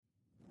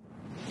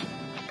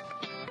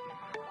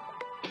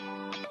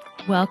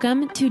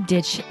Welcome to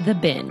Ditch the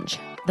Binge,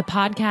 the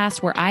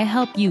podcast where I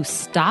help you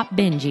stop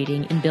binge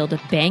eating and build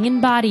a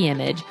banging body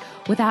image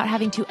without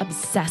having to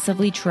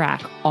obsessively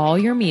track all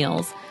your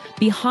meals,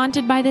 be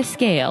haunted by the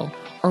scale,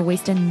 or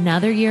waste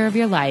another year of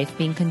your life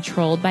being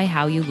controlled by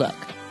how you look.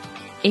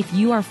 If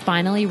you are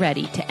finally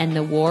ready to end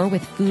the war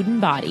with food and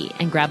body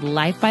and grab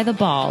life by the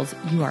balls,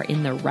 you are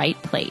in the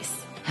right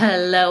place.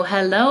 Hello,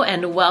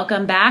 and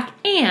welcome back,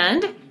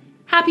 and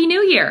Happy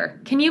New Year.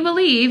 Can you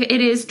believe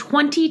it is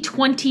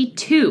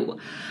 2022?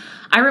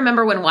 I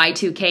remember when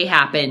Y2K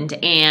happened,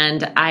 and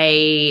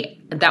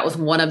that was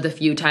one of the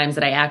few times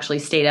that I actually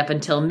stayed up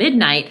until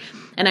midnight,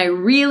 and I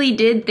really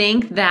did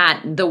think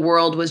that the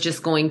world was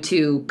just going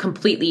to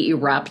completely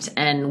erupt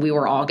and we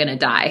were all going to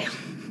die.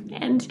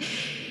 And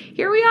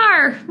here we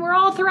are. We're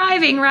all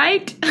thriving,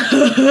 right?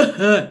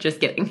 Just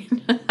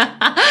kidding.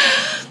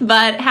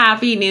 But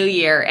Happy New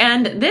Year.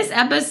 And this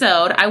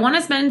episode, I want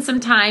to spend some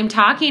time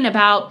talking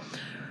about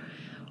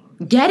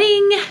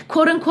getting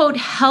quote unquote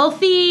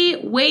healthy,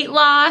 weight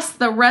loss,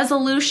 the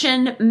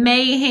resolution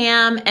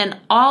mayhem, and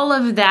all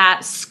of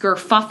that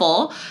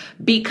skerfuffle,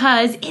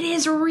 because it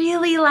is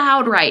really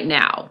loud right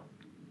now.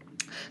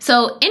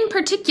 So in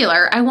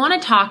particular, I want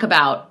to talk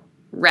about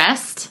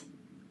rest,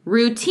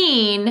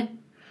 routine,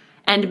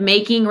 and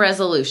making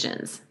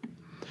resolutions.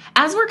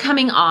 As we're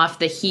coming off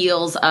the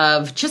heels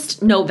of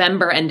just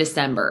November and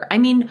December, I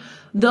mean,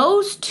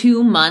 those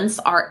 2 months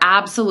are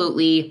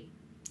absolutely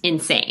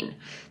insane.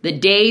 The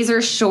days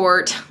are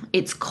short,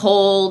 it's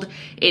cold,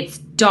 it's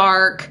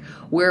dark,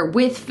 we're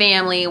with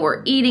family,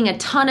 we're eating a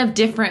ton of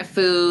different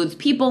foods,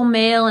 people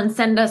mail and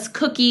send us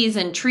cookies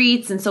and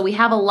treats, and so we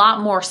have a lot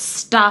more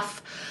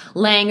stuff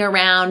laying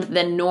around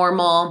than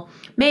normal.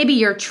 Maybe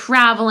you're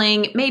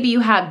traveling, maybe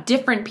you have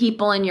different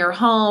people in your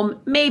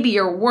home, maybe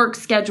your work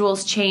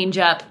schedules change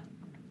up.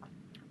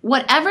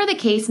 Whatever the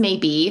case may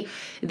be,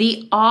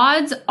 the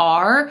odds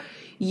are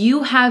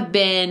you have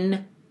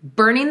been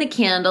burning the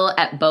candle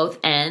at both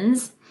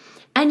ends,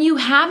 and you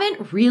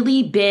haven't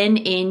really been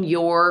in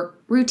your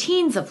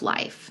routines of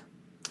life.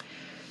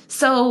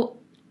 So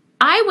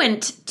I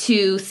went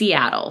to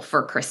Seattle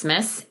for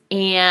Christmas,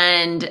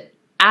 and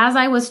as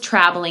I was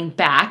traveling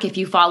back, if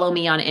you follow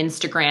me on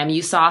Instagram,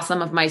 you saw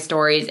some of my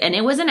stories, and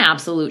it was an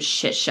absolute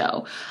shit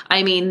show.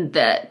 I mean,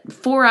 the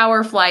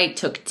 4-hour flight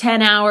took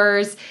 10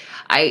 hours.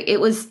 It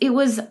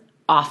was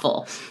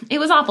awful. It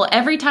was awful.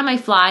 Every time I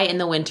fly in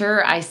the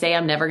winter, I say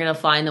I'm never going to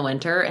fly in the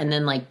winter. And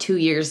then like 2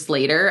 years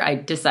later, I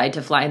decide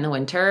to fly in the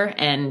winter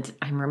and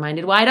I'm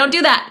reminded why I don't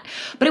do that.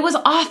 But it was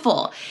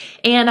awful.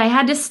 And I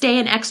had to stay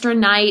an extra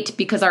night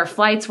because our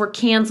flights were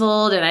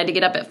canceled and I had to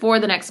get up at 4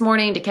 the next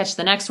morning to catch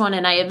the next one.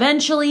 And I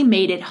eventually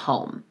made it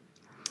home.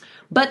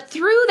 But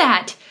through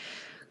that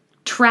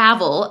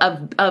travel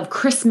of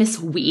Christmas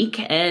week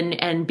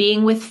and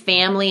being with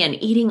family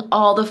and eating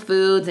all the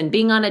foods and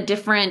being on a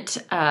different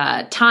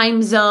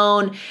time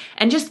zone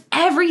and just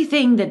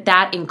everything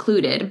that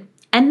included,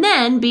 and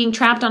then being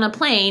trapped on a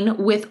plane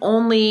with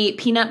only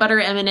peanut butter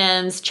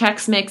M&Ms,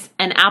 Chex Mix,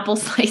 and apple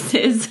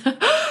slices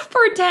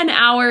for 10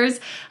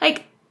 hours,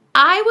 like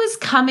I was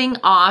coming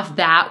off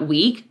that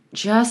week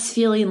just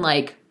feeling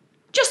like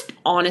just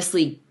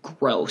honestly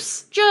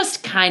gross,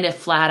 just kind of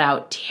flat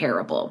out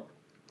terrible.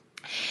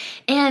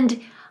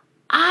 And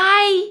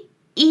I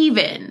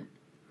even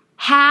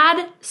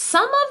had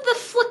some of the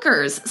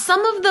flickers,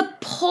 some of the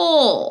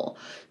pull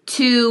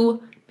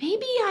to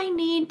maybe I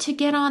need to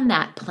get on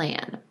that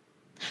plan.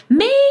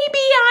 Maybe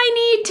I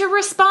need to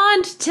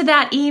respond to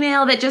that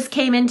email that just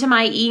came into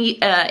my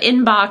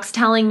inbox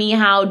telling me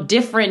how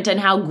different and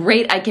how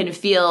great I can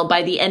feel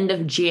by the end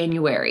of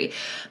January.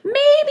 Maybe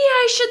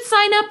I should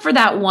sign up for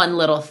that one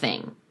little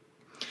thing.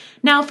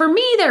 Now, for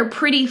me, they're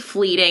pretty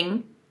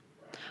fleeting.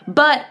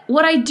 But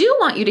what I do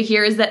want you to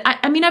hear is that,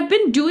 I've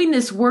been doing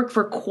this work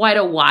for quite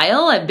a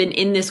while. I've been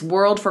in this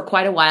world for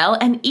quite a while.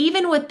 And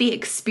even with the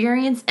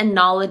experience and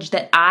knowledge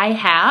that I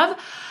have,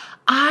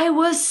 I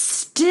was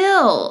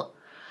still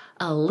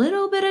a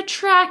little bit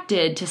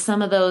attracted to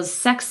some of those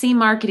sexy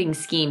marketing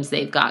schemes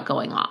they've got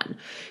going on.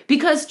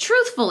 Because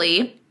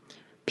truthfully,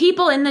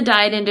 people in the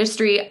diet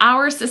industry,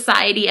 our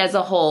society as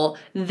a whole,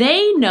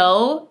 they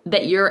know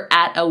that you're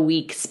at a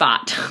weak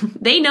spot.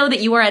 They know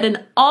that you are at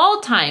an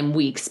all-time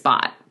weak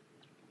spot.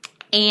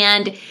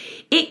 And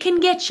it can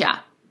get you.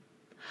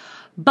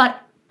 But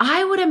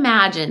I would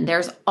imagine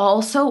there's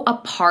also a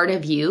part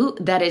of you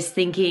that is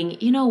thinking,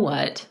 you know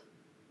what?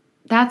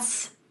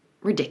 That's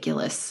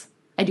ridiculous.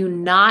 I do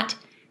not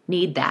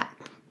need that.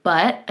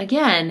 But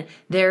again,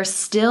 there's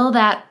still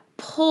that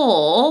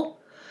pull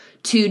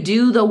to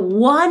do the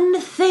one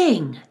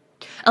thing.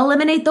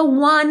 Eliminate the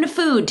one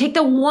food, take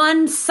the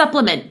one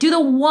supplement, do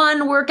the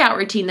one workout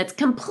routine that's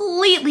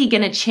completely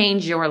going to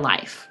change your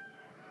life.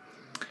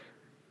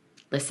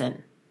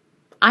 Listen,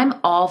 I'm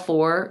all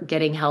for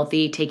getting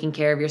healthy, taking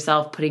care of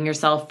yourself, putting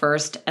yourself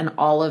first, and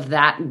all of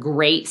that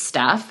great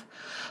stuff.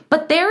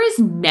 But there is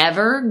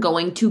never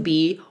going to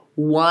be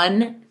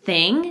one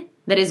thing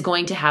that is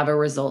going to have a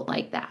result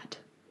like that.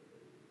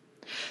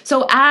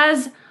 So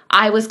as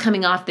I was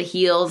coming off the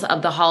heels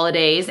of the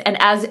holidays, and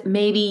as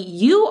maybe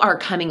you are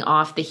coming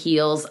off the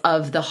heels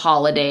of the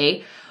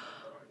holiday,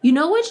 you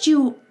know what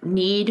you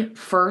need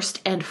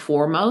first and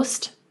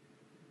foremost?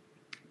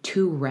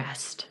 To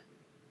rest.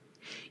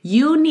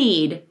 You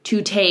need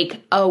to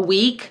take a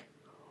week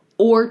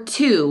or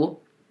two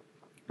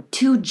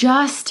to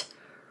just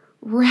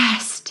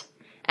rest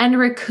and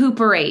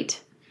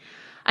recuperate.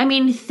 I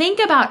mean, think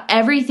about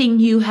everything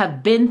you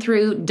have been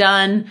through,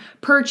 done,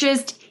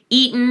 purchased,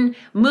 eaten,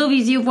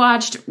 movies you've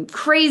watched,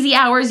 crazy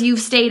hours you've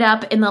stayed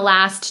up in the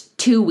last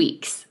 2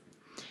 weeks.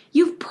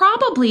 You've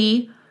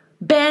probably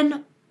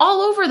been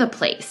all over the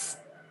place.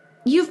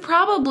 You've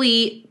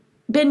probably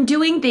been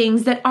doing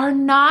things that are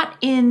not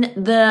in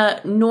the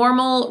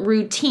normal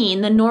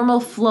routine, the normal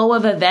flow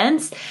of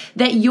events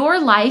that your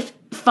life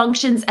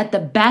functions at the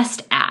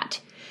best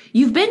at.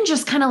 You've been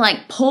just kind of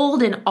like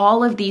pulled in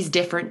all of these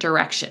different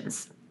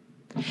directions.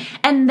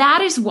 And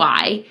that is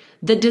why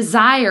the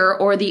desire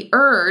or the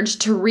urge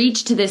to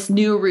reach to this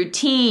new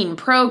routine,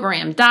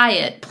 program,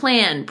 diet,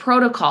 plan,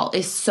 protocol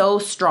is so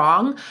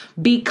strong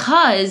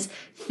because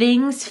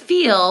things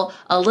feel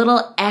a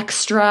little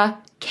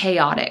extra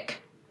chaotic.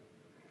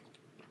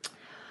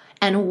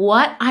 And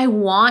what I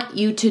want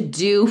you to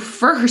do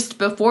first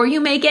before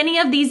you make any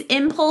of these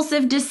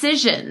impulsive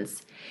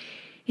decisions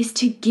is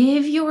to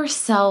give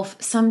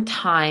yourself some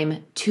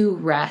time to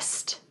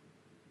rest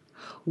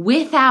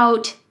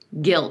without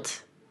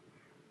guilt.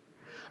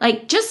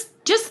 Like just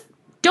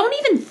don't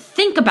even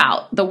think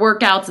about the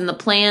workouts and the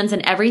plans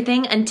and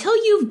everything until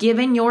you've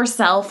given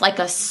yourself like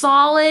a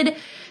solid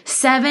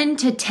 7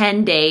 to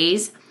 10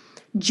 days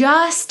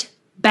just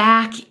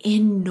back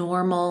in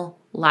normal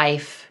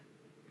life.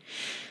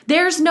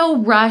 There's no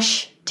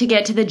rush to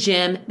get to the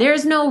gym.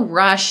 There's no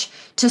rush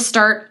to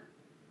start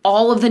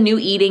all of the new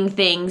eating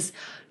things.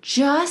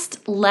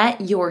 Just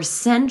let your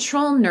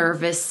central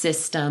nervous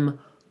system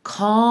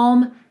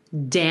calm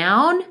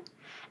down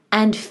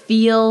and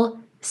feel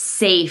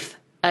safe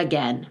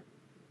again.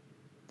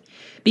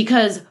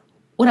 Because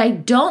what I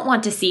don't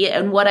want to see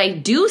and what I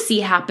do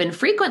see happen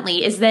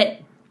frequently is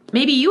that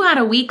maybe you had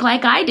a week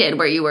like I did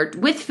where you were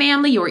with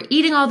family, you were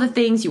eating all the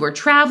things, you were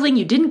traveling,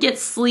 you didn't get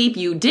sleep,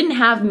 you didn't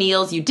have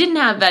meals, you didn't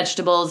have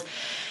vegetables.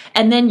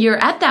 And then you're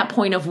at that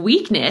point of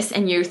weakness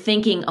and you're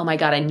thinking, oh my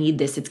God, I need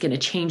this. It's going to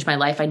change my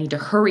life. I need to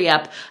hurry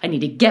up. I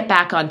need to get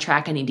back on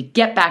track. I need to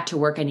get back to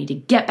work. I need to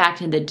get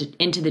back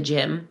into the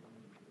gym.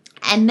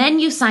 And then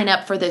you sign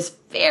up for this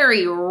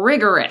very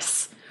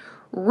rigorous,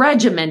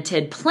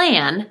 regimented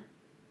plan,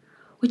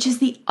 which is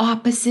the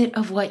opposite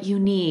of what you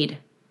need.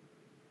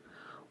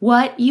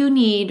 What you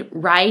need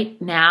right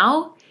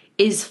now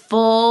is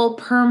full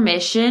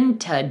permission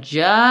to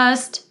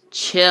just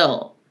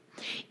chill.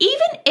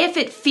 Even if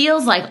it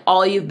feels like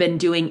all you've been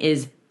doing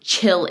is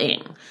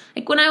chilling.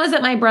 Like when I was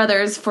at my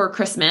brother's for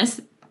Christmas,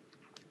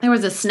 there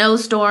was a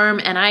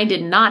snowstorm and I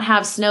did not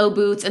have snow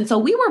boots. And so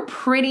we were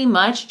pretty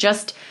much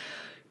just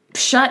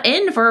shut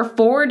in for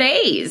 4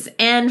 days.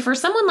 And for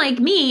someone like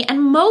me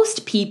and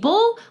most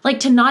people, like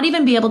to not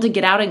even be able to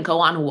get out and go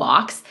on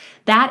walks,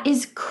 that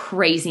is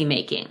crazy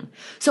making.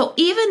 So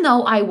even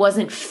though I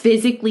wasn't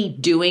physically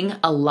doing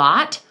a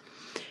lot,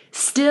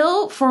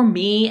 still for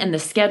me and the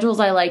schedules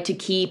I like to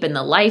keep and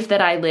the life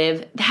that I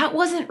live, that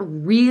wasn't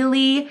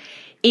really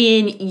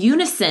in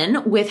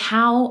unison with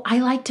how I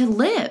like to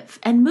live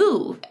and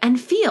move and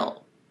feel.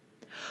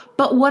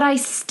 But what I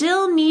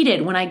still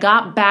needed when I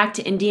got back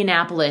to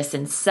Indianapolis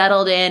and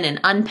settled in and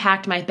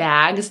unpacked my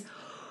bags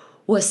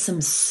was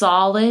some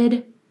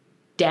solid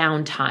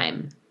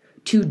downtime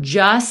to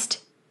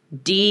just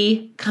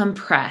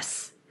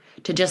decompress,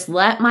 to just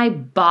let my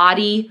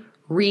body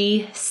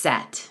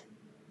reset.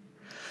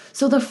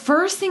 So the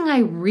first thing I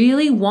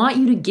really want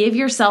you to give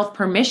yourself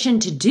permission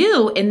to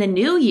do in the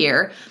new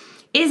year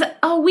is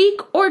a week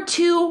or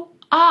two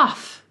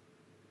off.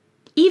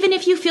 Even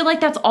if you feel like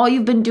that's all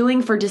you've been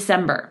doing for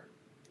December.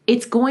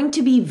 It's going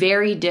to be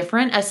very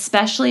different,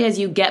 especially as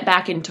you get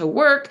back into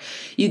work,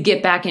 you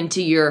get back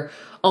into your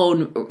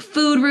own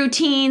food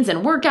routines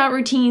and workout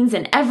routines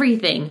and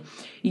everything.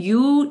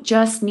 You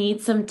just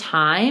need some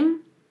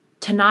time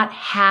to not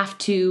have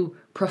to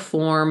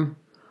perform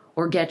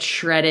or get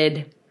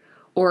shredded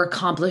or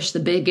accomplish the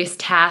biggest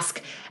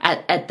task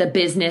at the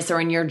business or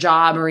in your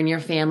job or in your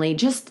family.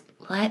 Just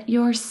let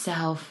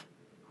yourself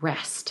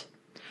rest.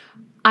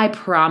 I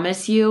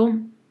promise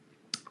you,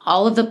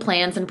 all of the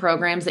plans and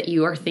programs that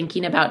you are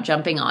thinking about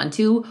jumping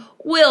onto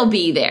will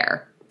be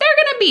there. They're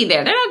going to be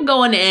there. They're not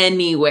going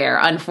anywhere,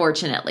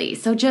 unfortunately.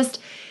 So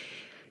just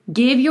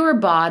give your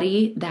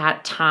body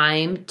that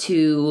time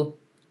to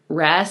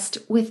rest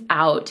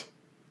without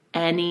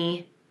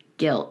any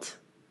guilt.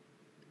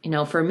 You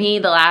know, for me,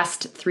 the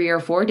last 3 or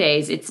 4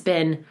 days, it's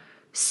been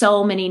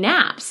so many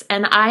naps.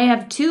 And I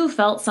have too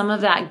felt some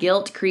of that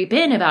guilt creep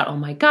in about, oh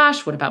my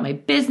gosh, what about my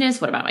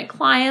business? What about my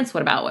clients?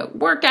 What about what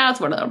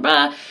workouts? What blah,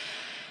 blah.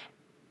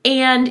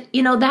 And,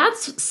 you know,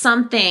 that's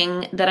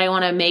something that I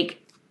want to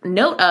make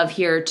note of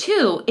here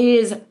too,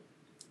 is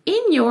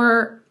in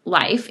your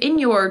life, in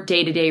your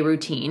day-to-day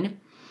routine,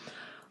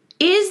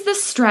 Is the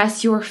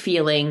stress you're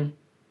feeling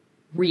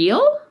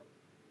real,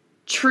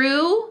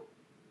 true,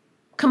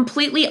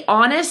 completely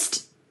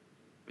honest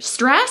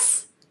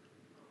stress?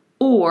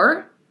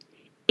 Or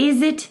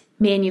is it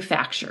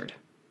manufactured?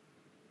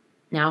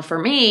 Now, for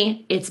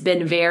me, it's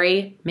been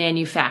very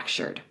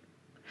manufactured.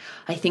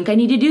 I think I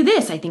need to do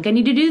this. I think I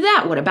need to do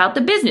that. What about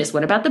the business?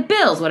 What about the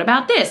bills? What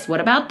about this?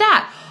 What about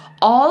that?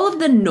 All of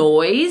the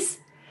noise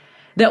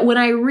that when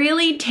I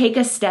really take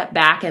a step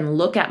back and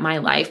look at my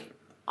life,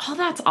 all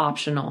that's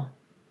optional.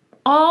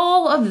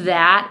 All of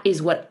that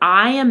is what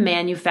I am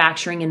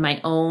manufacturing in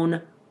my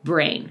own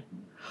brain.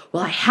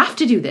 Well, I have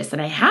to do this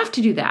and I have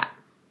to do that.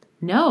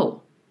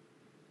 No.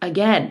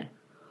 Again,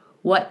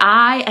 what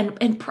I,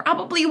 and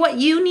probably what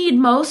you need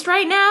most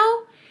right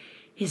now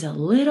is a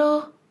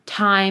little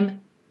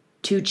time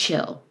to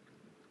chill.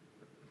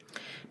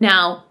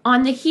 Now,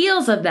 on the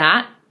heels of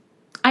that,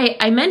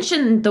 I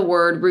mentioned the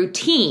word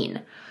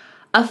routine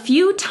a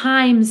few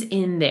times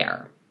in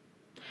there.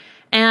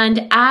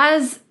 And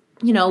as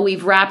you know,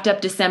 we've wrapped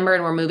up December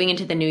and we're moving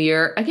into the new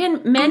year.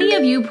 Again, many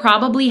of you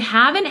probably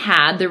haven't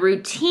had the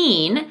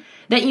routine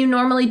that you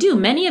normally do.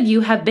 Many of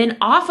you have been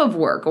off of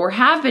work or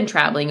have been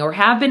traveling or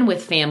have been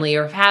with family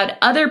or have had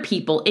other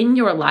people in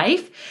your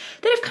life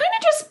that have kind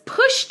of just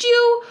pushed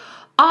you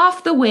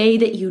off the way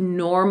that you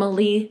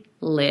normally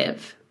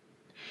live.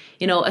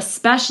 You know,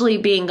 especially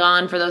being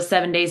gone for those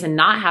 7 days and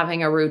not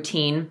having a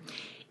routine.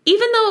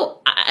 Even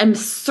though I'm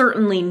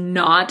certainly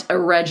not a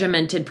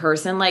regimented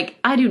person, like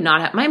I do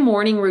not have, my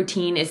morning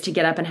routine is to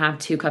get up and have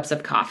 2 cups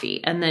of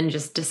coffee and then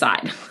just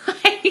decide.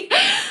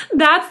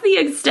 That's the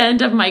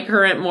extent of my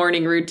current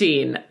morning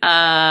routine.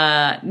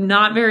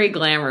 Not very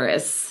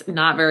glamorous,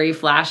 not very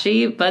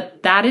flashy,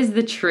 but that is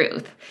the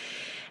truth.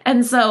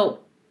 And so,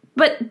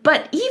 but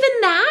even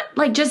that,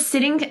 like just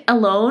sitting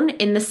alone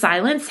in the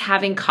silence,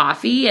 having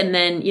coffee and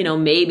then, you know,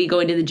 maybe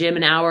going to the gym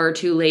an hour or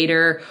 2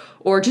 later,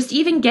 or just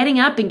even getting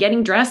up and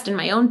getting dressed in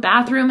my own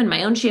bathroom and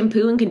my own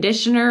shampoo and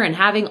conditioner and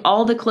having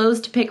all the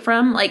clothes to pick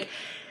from, like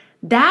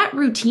that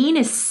routine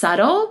is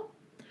subtle,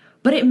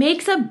 but it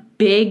makes a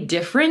big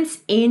difference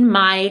in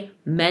my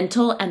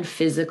mental and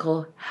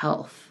physical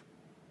health.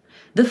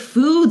 The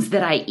foods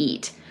that I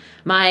eat,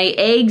 my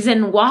eggs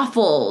and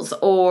waffles,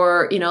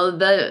 or, you know,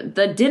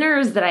 the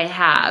dinners that I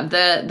have,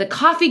 the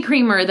coffee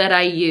creamer that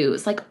I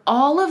use, like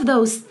all of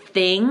those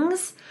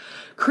things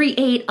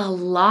create a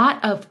lot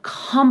of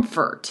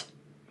comfort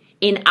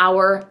in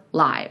our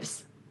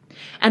lives.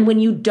 And when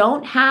you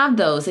don't have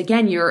those,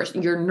 again, your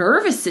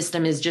nervous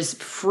system is just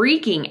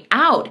freaking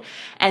out.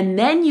 And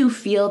then you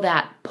feel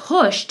that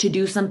push to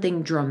do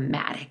something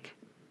dramatic,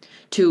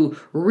 to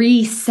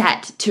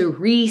reset, to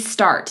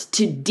restart,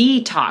 to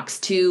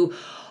detox, to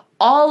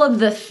all of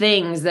the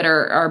things that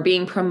are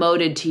being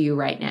promoted to you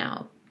right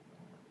now.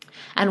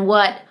 And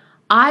what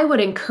I would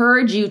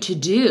encourage you to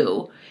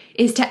do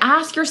is to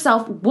ask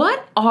yourself,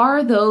 what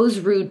are those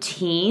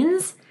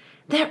routines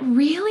that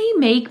really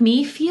make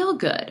me feel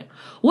good?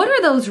 What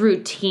are those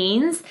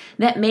routines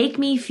that make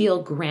me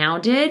feel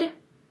grounded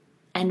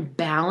and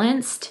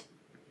balanced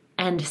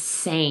and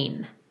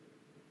sane?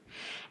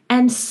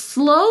 And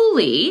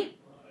slowly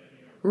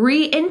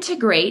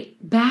reintegrate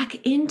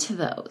back into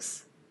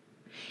those.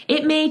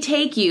 It may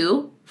take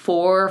you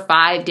 4 or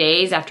 5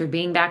 days after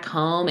being back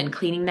home and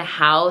cleaning the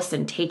house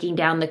and taking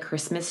down the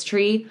Christmas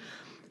tree,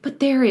 but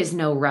there is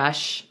no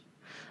rush.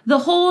 The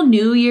whole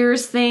New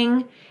Year's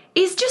thing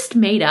is just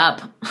made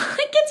up.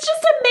 Like it's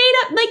just a made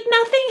up, like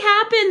nothing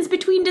happens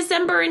between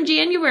December and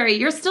January.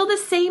 You're still the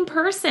same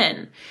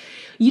person.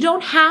 You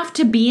don't have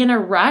to be in a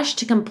rush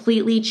to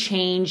completely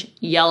change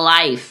your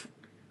life.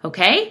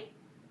 Okay?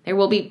 There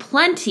will be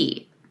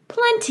plenty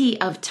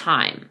of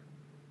time.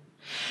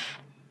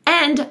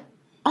 And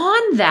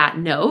on that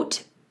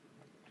note,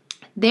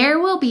 there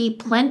will be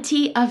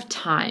plenty of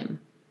time.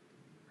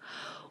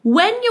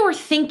 When you're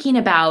thinking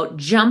about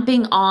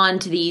jumping on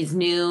to these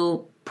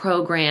new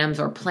programs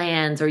or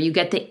plans, or you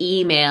get the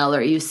email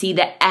or you see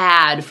the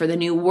ad for the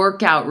new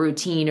workout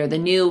routine or the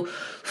new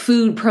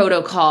food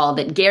protocol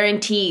that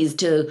guarantees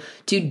to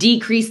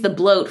decrease the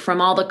bloat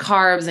from all the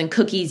carbs and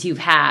cookies you've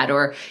had,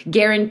 or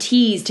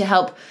guarantees to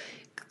help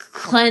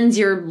cleanse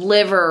your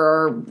liver,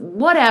 or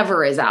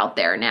whatever is out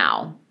there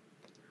now.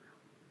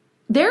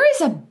 There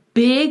is a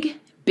big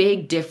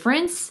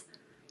difference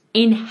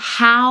in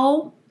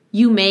how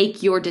you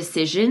make your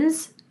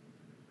decisions,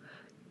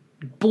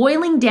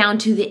 boiling down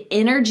to the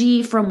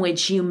energy from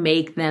which you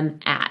make them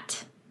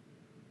at.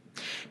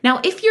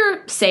 Now, if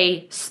you're,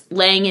 say,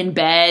 laying in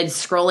bed,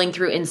 scrolling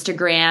through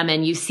Instagram,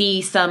 and you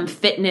see some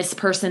fitness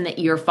person that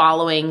you're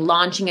following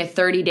launching a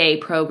 30-day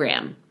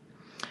program,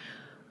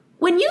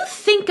 when you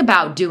think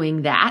about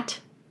doing that,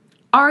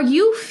 are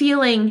you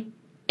feeling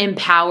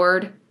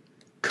empowered,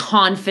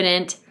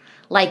 confident,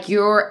 like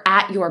you're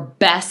at your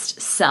best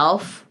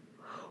self?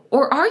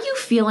 Or are you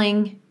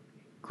feeling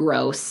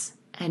gross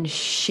and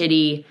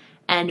shitty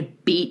and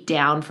beat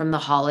down from the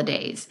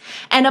holidays?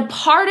 And a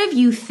part of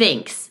you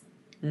thinks,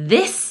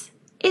 this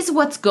is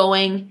what's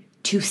going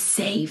to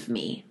save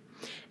me.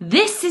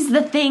 This is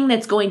the thing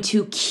that's going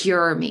to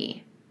cure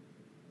me.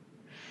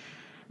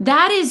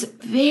 that is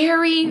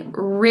very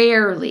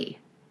rarely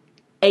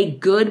a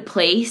good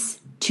place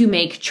to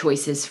make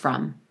choices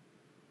from.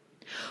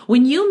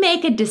 When you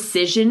make a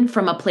decision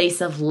from a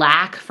place of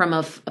lack, from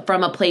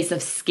a place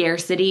of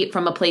scarcity,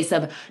 from a place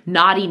of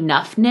not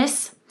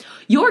enoughness,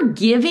 you're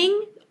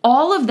giving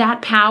all of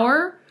that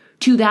power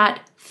to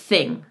that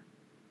thing.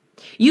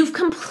 You've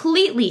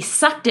completely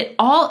sucked it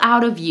all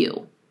out of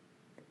you,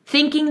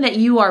 thinking that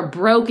you are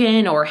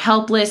broken or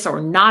helpless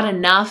or not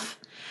enough,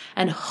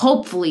 and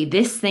hopefully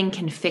this thing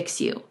can fix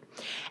you.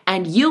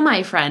 And you,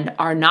 my friend,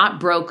 are not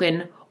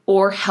broken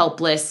or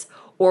helpless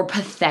or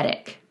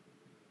pathetic.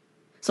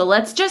 So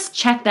let's just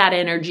check that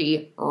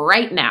energy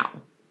right now.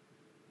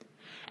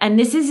 And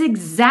this is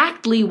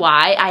exactly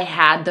why I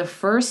had the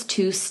first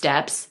 2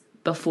 steps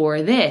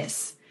before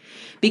this.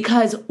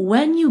 Because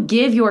when you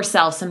give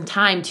yourself some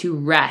time to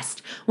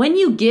rest, when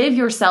you give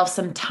yourself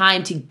some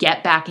time to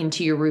get back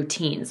into your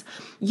routines,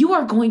 you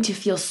are going to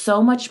feel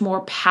so much more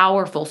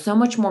powerful, so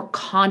much more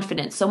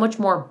confident, so much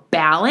more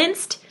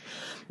balanced,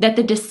 that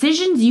the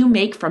decisions you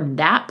make from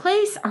that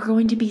place are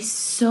going to be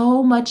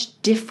so much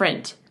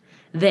different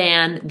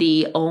than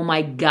the, oh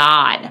my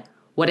God,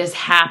 what has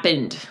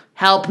happened?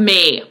 Help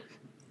me.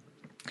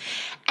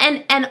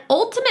 And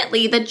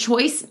ultimately, the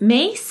choice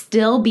may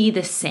still be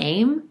the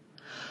same,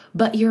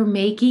 but you're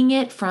making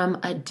it from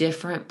a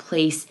different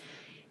place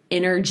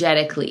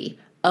energetically,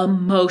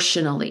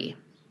 emotionally.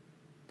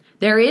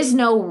 There is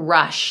no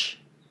rush.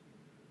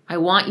 I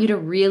want you to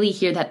really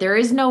hear that. There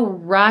is no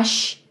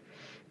rush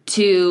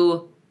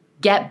to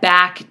get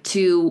back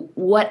to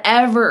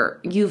whatever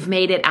you've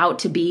made it out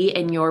to be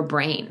in your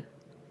brain.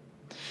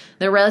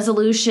 The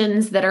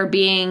resolutions that are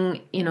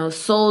being,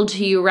 sold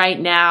to you right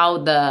now,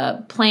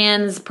 the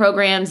plans,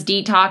 programs,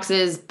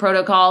 detoxes,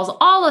 protocols,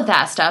 all of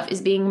that stuff is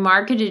being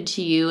marketed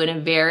to you in a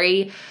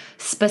very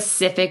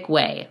specific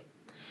way.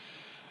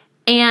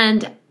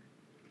 And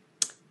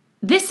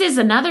this is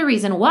another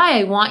reason why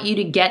I want you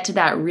to get to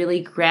that really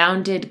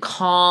grounded,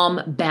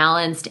 calm,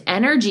 balanced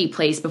energy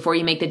place before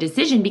you make the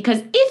decision.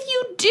 Because if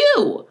you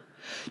do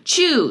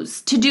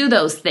choose to do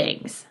those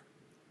things,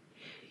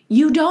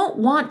 you don't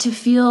want to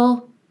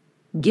feel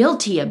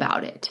guilty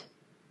about it,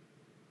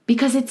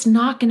 because it's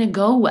not going to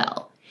go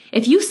well.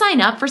 If you sign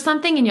up for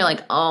something and you're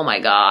like, oh my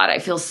God, I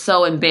feel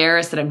so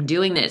embarrassed that I'm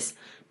doing this.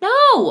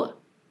 No,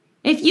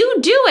 if you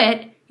do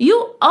it,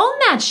 you own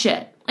that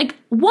shit, like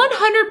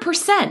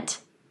 100%.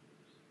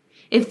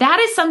 If that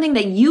is something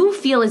that you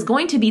feel is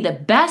going to be the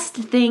best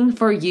thing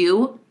for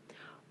you,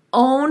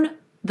 own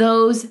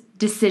those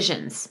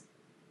decisions.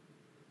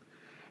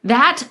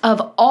 That,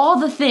 of all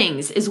the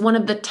things, is one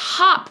of the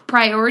top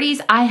priorities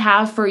I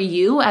have for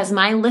you as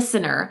my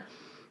listener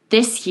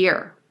this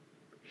year,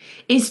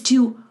 is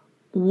to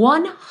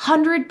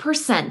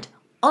 100%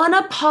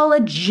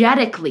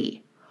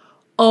 unapologetically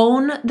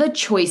own the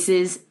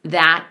choices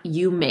that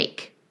you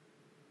make.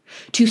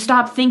 To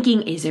stop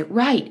thinking, is it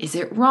right? Is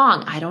it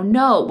wrong? I don't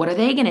know. What are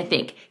they going to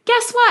think?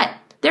 Guess what?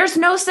 There's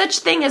no such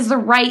thing as the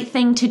right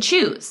thing to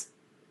choose.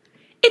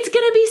 It's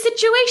going to be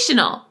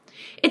situational.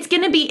 It's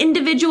going to be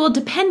individual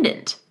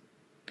dependent.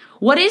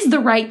 What is the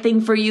right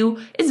thing for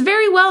you is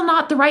very well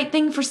not the right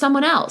thing for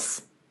someone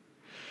else.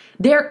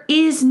 There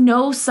is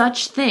no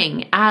such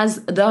thing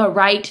as the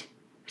right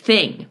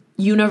thing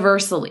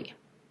universally.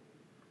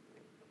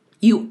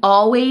 You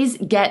always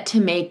get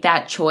to make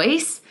that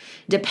choice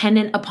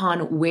dependent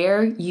upon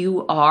where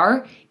you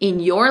are in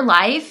your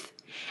life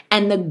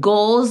and the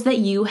goals that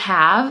you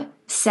have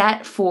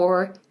set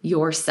for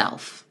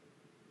yourself.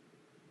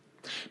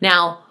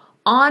 Now,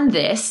 on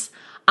this,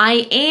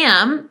 I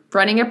am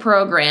running a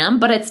program,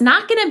 but it's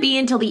not going to be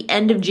until the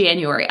end of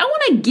January. I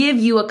want to give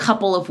you a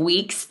couple of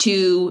weeks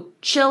to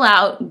chill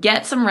out,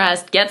 get some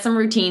rest, get some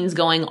routines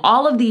going,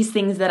 all of these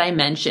things that I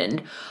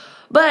mentioned.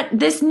 But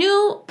this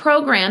new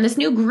program, this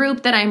new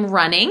group that I'm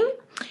running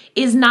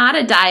is not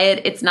a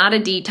diet. It's not a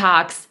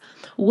detox.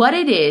 What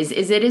it is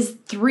it is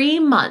 3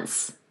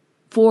 months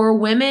for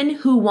women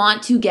who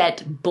want to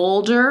get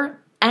bolder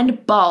and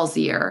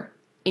ballsier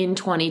in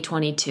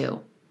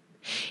 2022.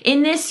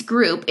 In this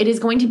group, it is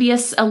going to be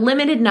a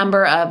limited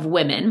number of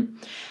women.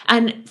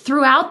 And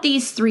throughout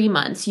these 3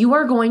 months, you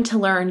are going to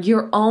learn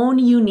your own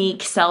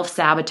unique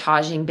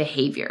self-sabotaging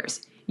behaviors.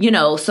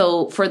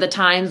 So for the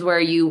times where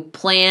you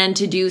plan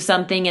to do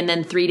something and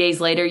then 3 days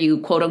later you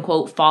quote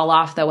unquote fall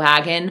off the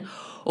wagon,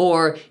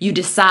 or you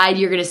decide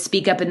you're going to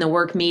speak up in the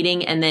work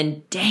meeting and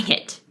then dang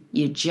it,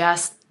 you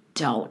just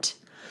don't.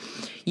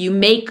 You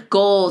make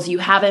goals, you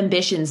have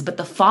ambitions, but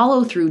the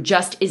follow through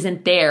just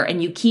isn't there,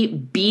 and you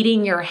keep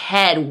beating your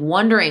head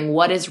wondering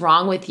what is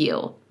wrong with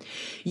you.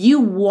 You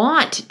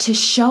want to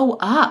show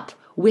up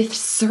with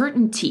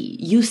certainty.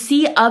 You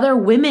see other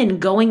women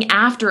going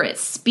after it,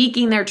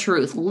 speaking their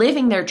truth,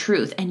 living their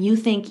truth, and you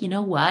think, you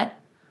know what?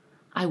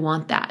 I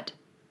want that.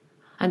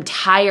 I'm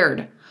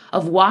tired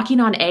of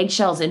walking on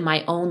eggshells in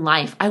my own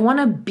life. I want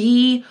to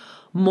be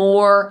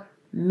more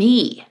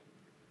me.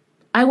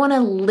 I want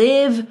to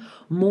live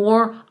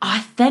more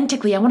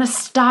authentically. I want to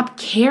stop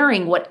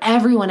caring what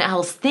everyone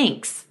else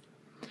thinks.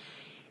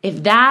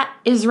 If that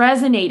is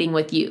resonating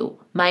with you,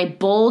 my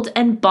Bold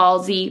and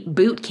Ballsy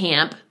boot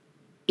camp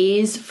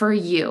is for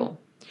you.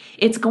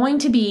 It's going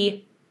to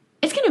be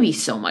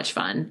so much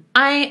fun.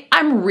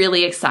 I'm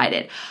really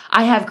excited.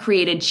 I have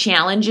created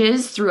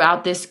challenges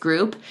throughout this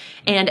group.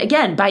 And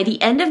again, by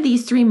the end of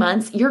these 3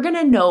 months, you're going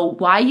to know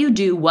why you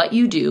do what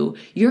you do.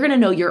 You're going to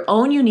know your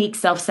own unique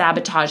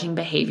self-sabotaging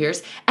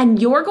behaviors,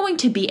 and you're going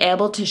to be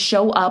able to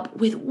show up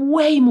with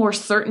way more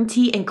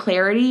certainty and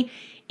clarity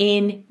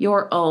in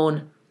your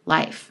own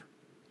life.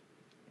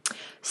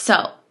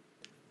 So,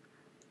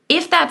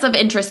 if that's of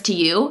interest to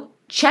you,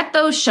 check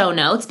those show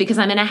notes because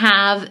I'm going to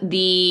have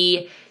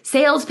the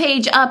sales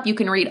page up. You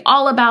can read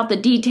all about the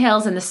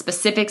details and the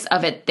specifics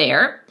of it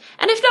there.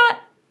 And if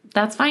not,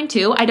 that's fine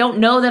too. I don't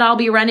know that I'll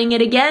be running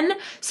it again.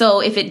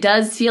 So if it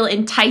does feel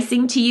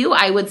enticing to you,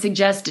 I would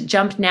suggest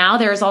jump now.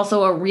 There's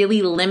also a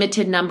really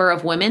limited number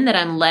of women that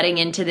I'm letting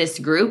into this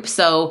group.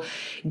 So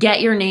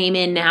get your name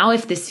in now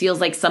if this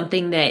feels like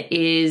something that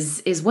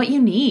is what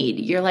you need.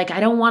 You're like, I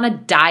don't want a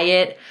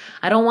diet.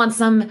 I don't want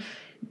some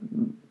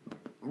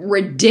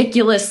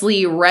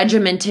ridiculously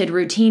regimented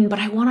routine, but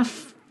I want to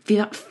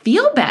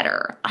feel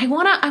better. I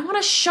want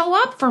to show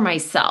up for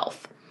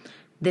myself.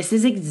 This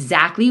is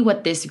exactly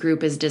what this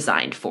group is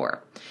designed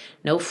for.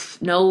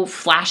 No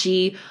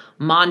flashy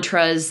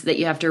mantras that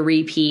you have to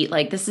repeat.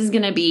 Like, this is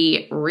going to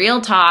be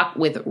real talk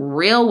with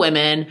real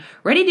women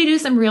ready to do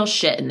some real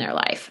shit in their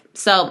life.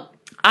 So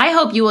I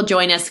hope you will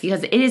join us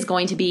because it is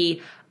going to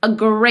be a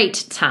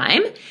great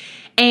time.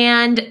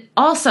 And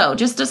also,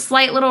 just a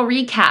slight little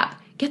recap,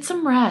 get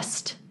some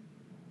rest.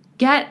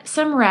 Get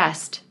some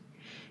rest.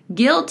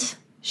 Guilt,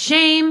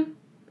 shame,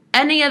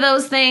 any of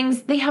those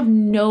things, they have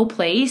no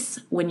place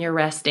when you're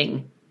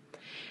resting.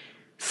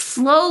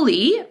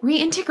 Slowly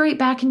reintegrate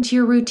back into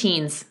your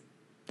routines.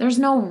 There's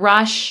no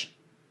rush.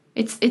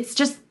 It's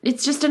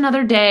just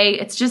another day.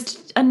 It's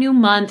just a new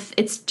month.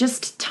 It's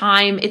just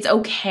time. It's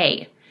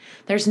okay.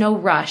 There's no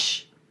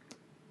rush.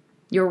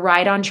 You're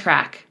right on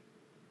track.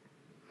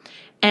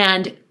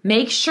 And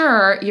make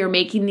sure you're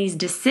making these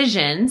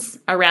decisions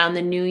around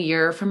the new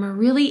year from a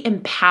really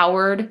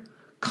empowered,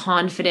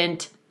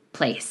 confident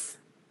place.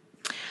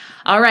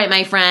 All right,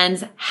 my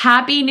friends,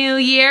 Happy New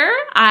Year.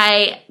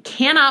 I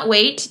cannot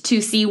wait to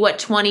see what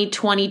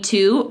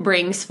 2022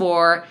 brings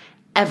for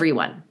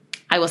everyone.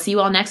 I will see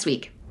you all next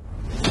week.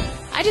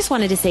 I just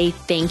wanted to say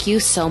thank you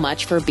so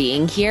much for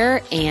being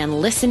here and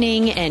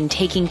listening and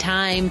taking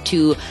time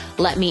to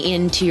let me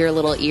into your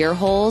little ear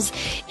holes.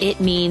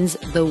 It means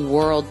the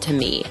world to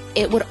me.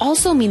 It would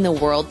also mean the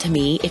world to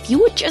me if you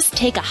would just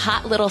take a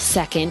hot little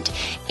second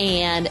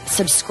and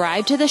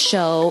subscribe to the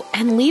show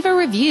and leave a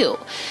review.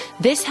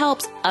 This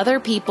helps other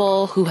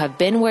people who have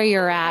been where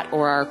you're at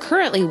or are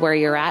currently where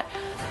you're at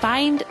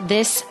find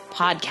this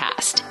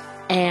podcast.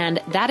 And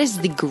that is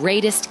the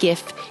greatest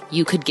gift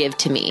you could give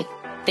to me.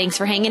 Thanks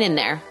for hanging in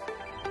there.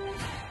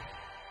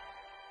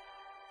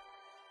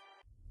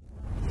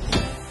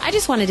 I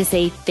just wanted to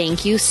say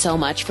thank you so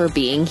much for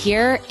being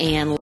here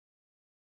and